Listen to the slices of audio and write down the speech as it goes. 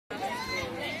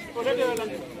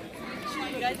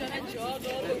guys wanna jog all the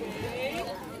way?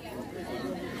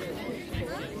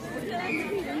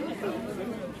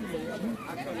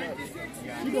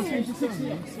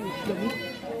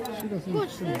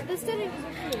 Coach, the steering is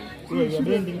okay. Yeah, you're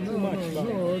bending too much.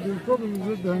 No, the problem is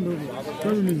not the handle. The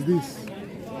problem is this.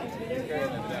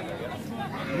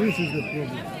 This is the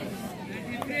problem.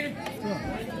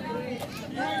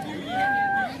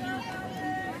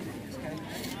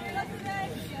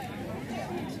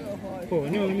 Oh,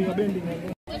 no, you're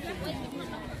bending.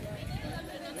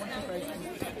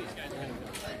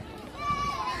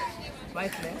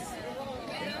 Bike less.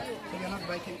 So you're not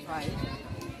biking 5,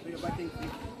 you're biking 3.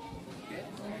 Okay?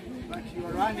 But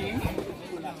you're running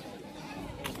 2 laps.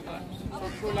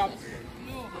 So 2 laps,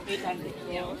 800.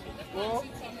 So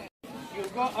you'll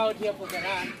go out here for the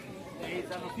run. There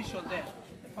is an official there.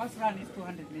 The first run is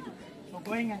 200 meters. So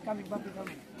going and coming back is how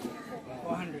many?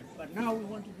 400. But now we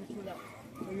want to do 2 laps.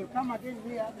 So you'll come again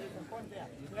here, there is a pond there.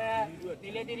 Where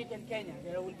the lady did in Kenya,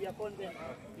 there will be a pond there.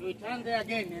 You will turn there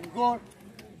again and go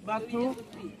back to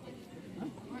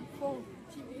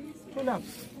 2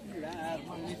 laps.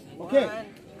 Okay.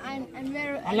 And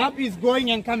where? A lap is going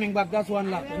and coming back, that's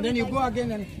 1 lap. And then you go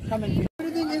again and come and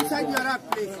everything inside your rack,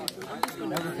 please.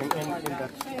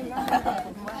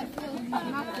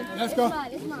 Let's go.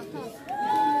 It's not tough.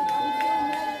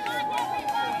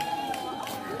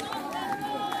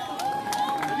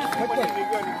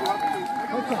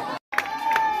 Okay.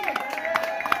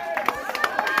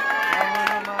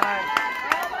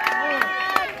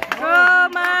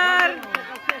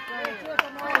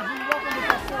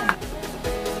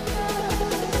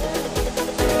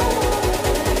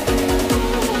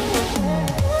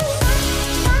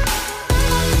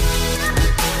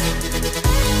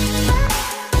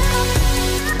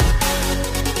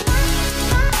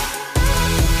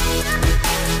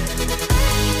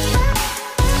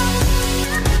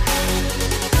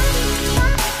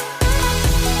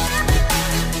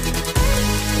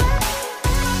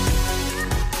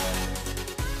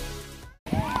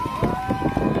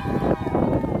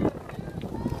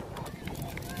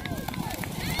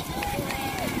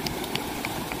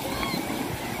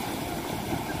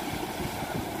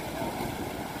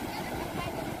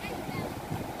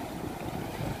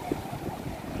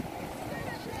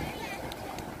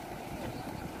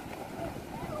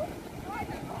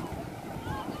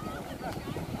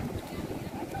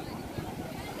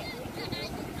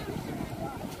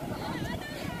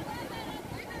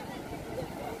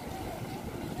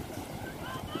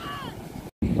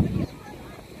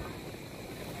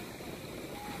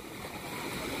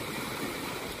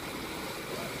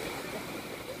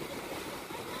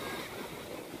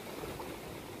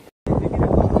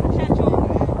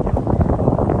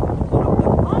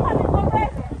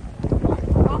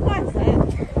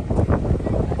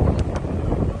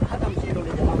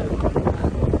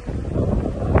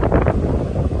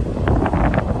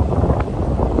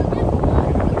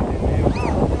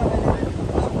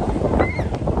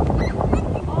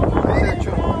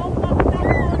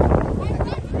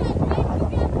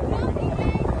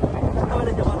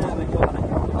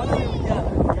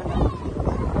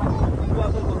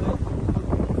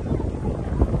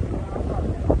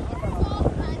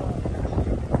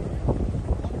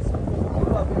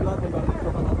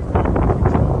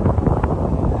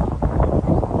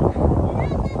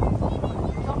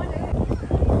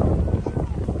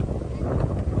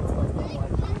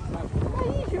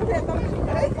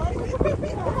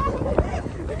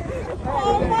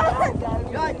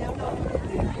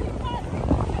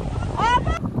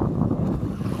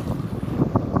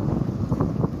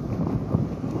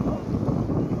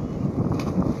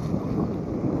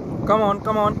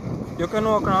 Come on. You can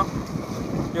walk now.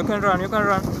 You can run.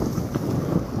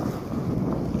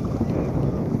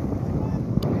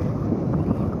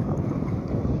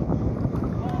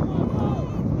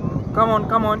 Come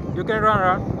on. You can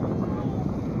run.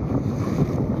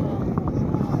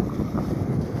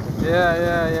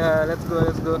 Yeah. Let's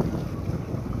go.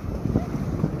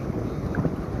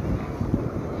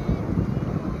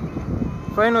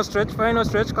 Final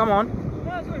stretch. Come on.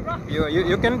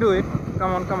 You can do it.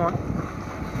 Come on.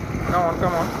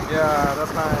 Yeah,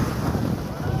 that's nice.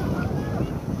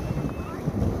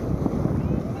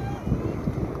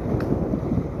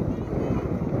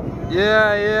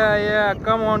 Yeah.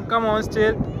 Come on,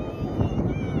 still.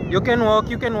 You can walk.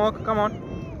 Come on.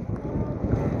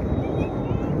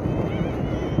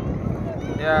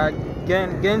 Yeah,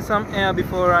 gain some air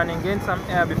before running.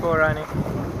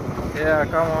 Yeah,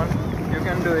 come on. You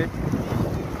can do it.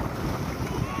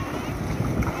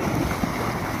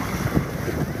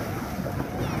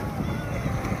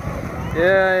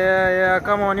 Yeah.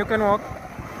 Come on, you can walk.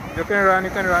 You can run,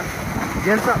 you can run.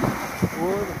 Gents up.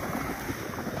 Good.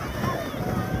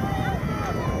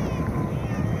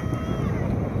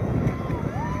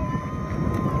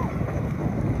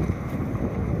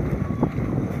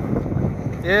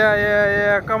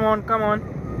 Yeah. Come on.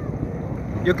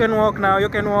 You can walk now, you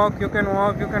can walk.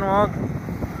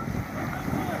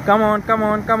 Come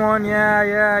on.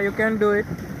 Yeah, you can do it.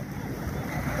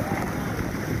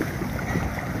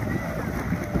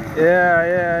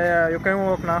 Yeah, you can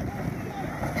walk now.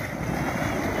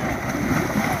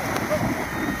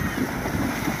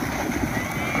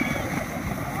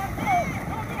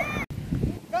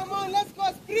 Come on, let's go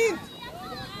sprint.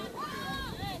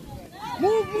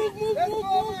 Move. Let's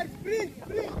go, sprint.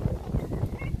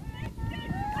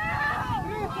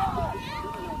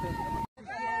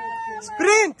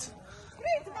 Sprint.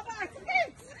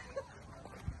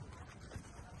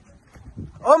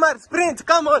 Omar, sprint,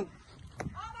 come on.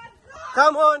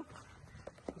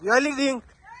 You are leading.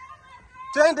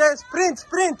 20,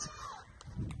 sprint.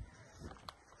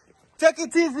 Take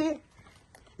it easy.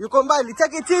 You combine,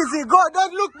 take it easy. Go,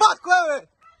 don't look back, wewe.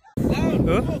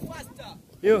 Huh? Go faster.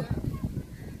 You.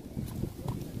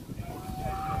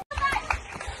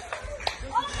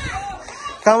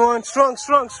 Come on, strong.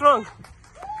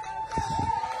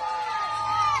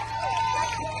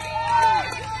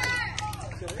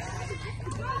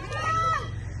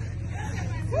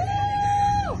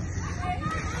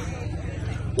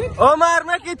 Omar,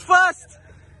 make it fast.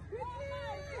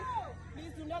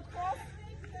 Please do not cough.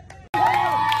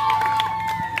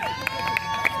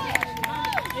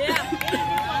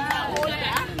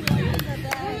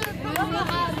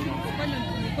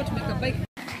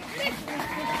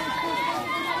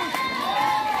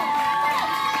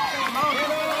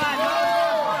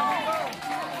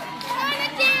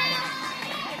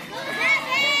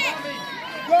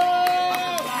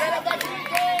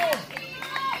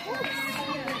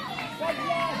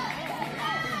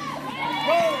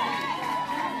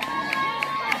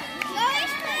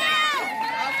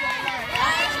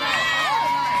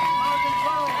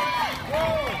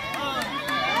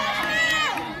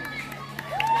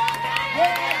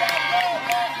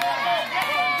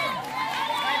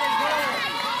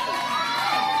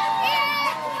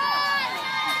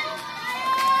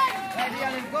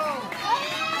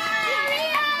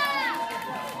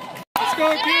 Let's go,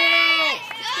 Kilifi!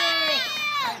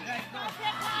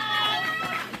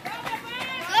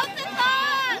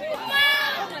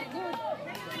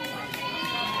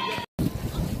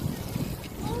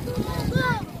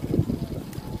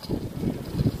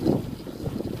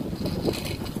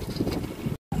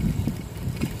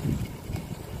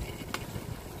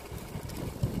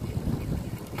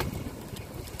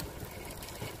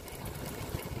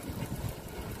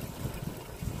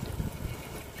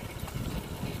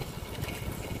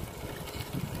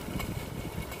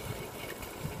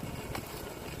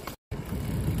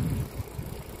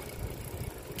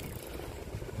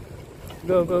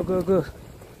 Go. Go.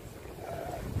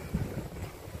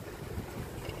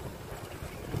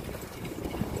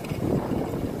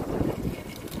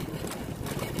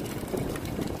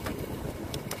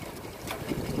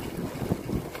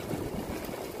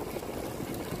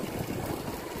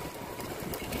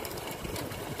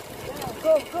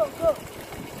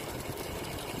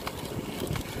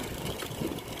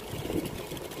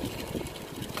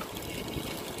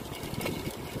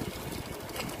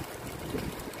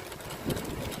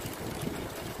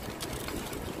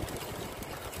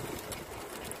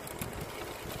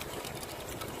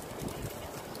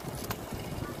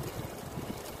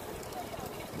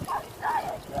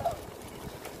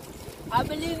 I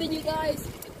believe in you guys.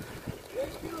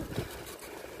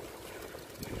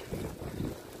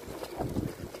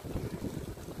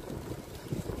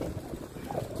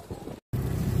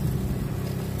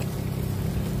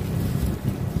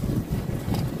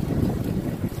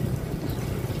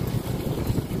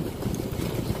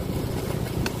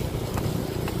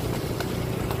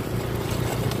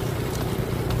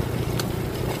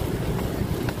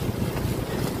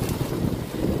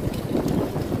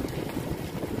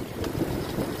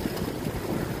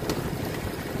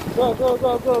 Go.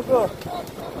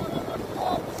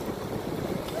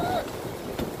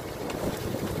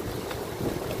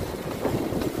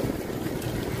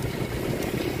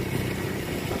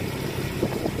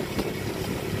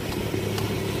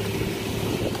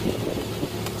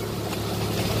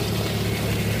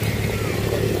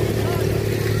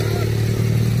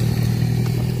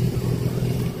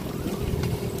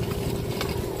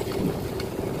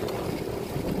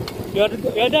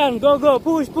 You're done. Go.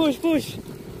 Push.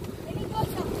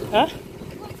 Huh?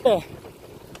 Yeah.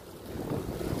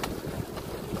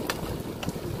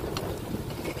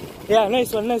 Yeah,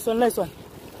 nice one, nice one, nice one.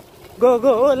 Go,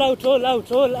 go, all out, all out,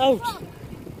 all out.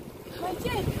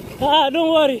 Ah,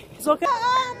 don't worry, it's okay.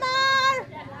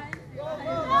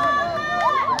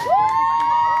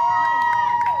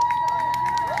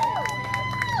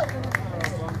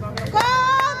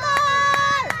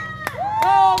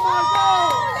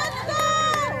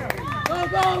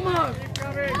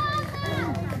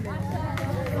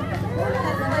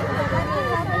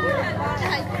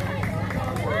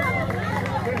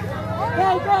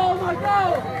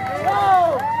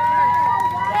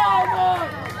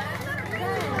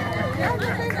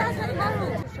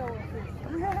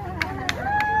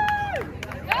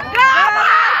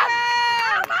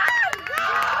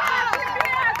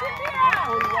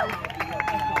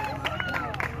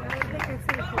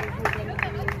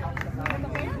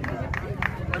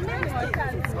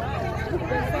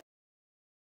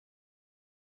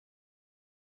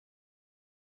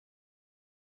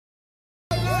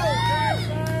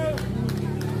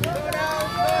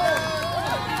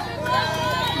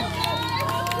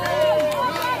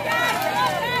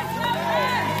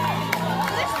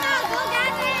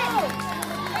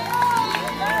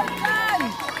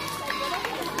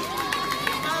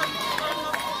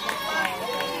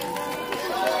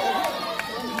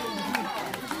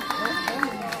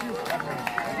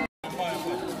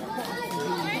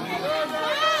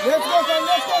 Let's go, son.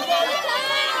 Let's go, son.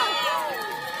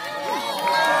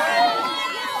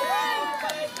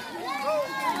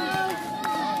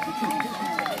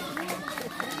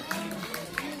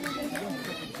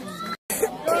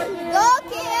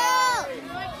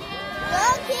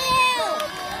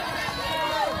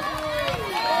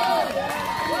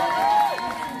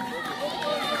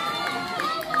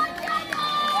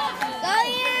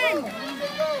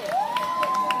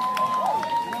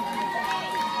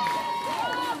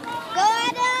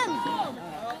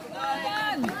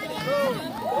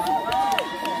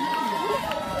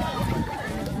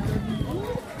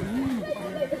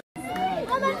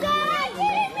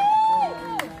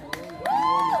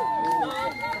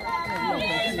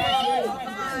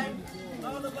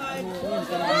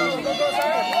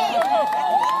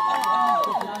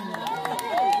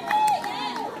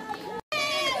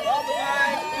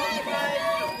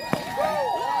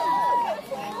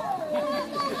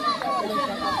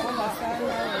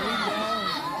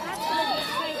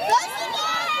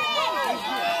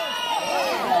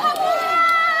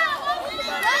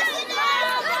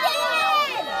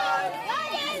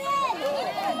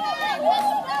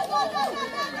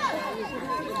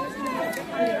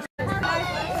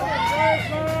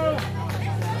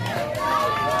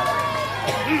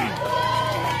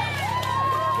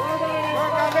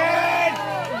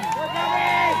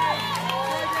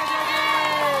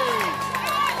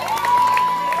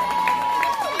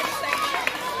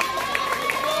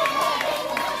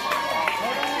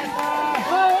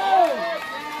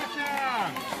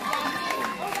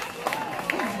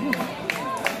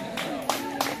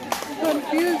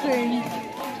 Confusing.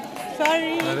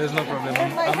 Sorry. No, there's no problem.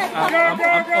 I'm over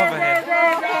here.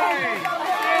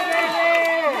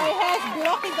 My hair's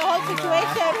blocking the whole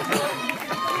situation.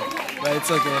 But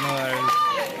it's okay, no worries.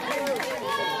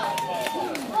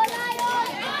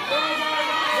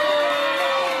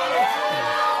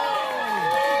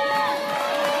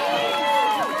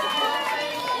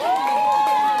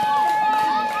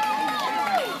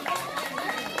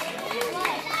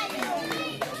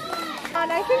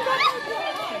 And I think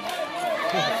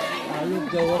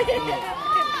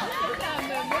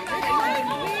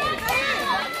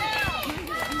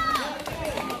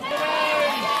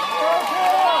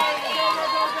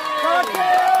Okay.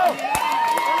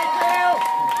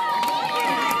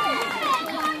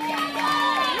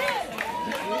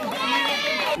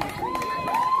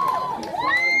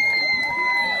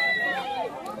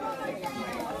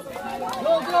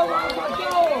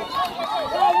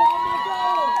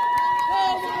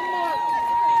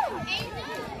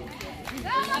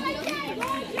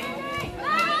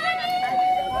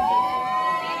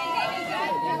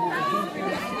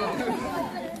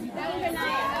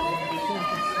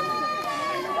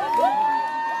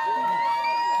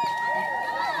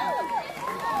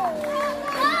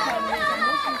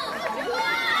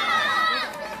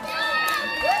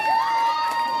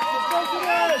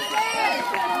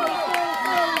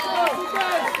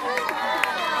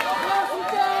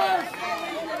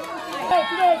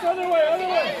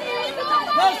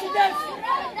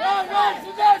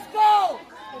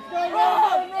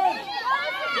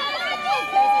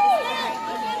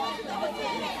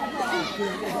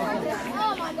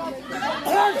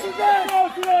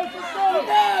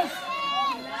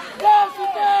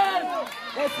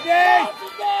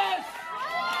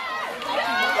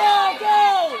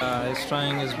 He's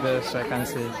trying his best, I can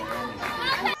see.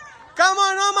 Come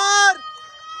on, Omar!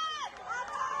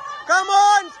 Come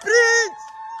on, sprint!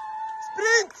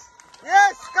 Sprint!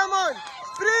 Yes, come on,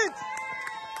 sprint!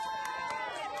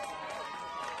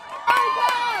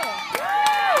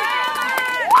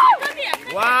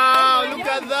 Wow, look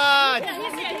at that!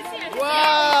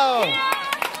 Wow!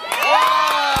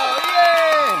 Wow!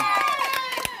 Yeah!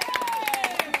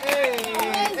 Hey!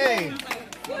 Hey!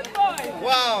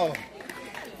 Wow!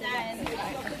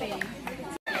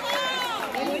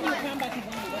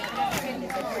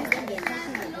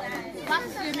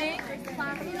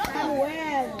 Well,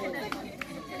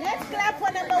 let's clap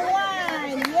for number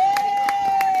 1. Yay!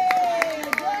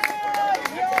 Good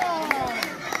job.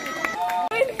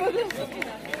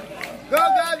 Go,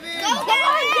 Gavin! Go,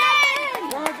 Gavin!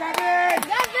 Go, Gavin!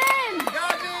 Gavin!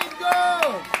 Gavin, go!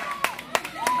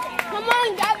 Come on,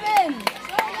 Gavin!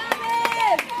 Go,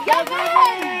 Gavin! Gavin!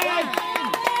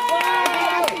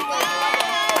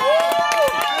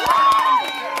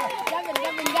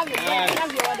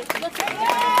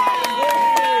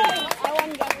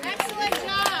 Excellent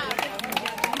job!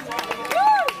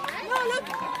 No, look.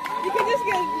 You can just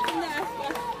get from the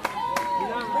asphalt.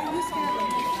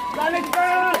 Well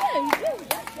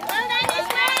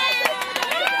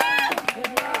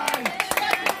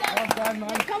done,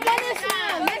 come on, this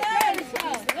one! Let's go!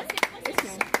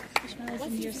 What's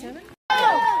in year 7?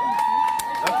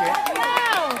 Okay.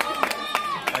 Now!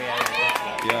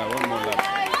 Yeah, one more lap.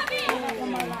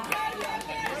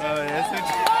 Oh, yes,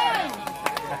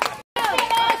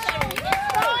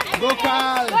 Go,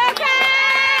 Carl! Go, Carl! Go, Carl!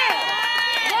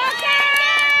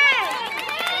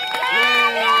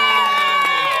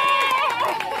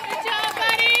 Good job,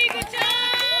 buddy! Good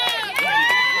job!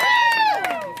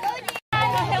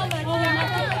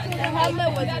 The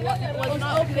helmet was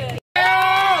not open.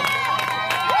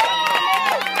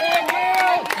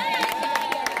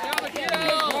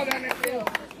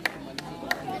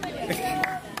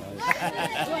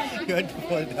 Good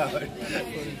fall down.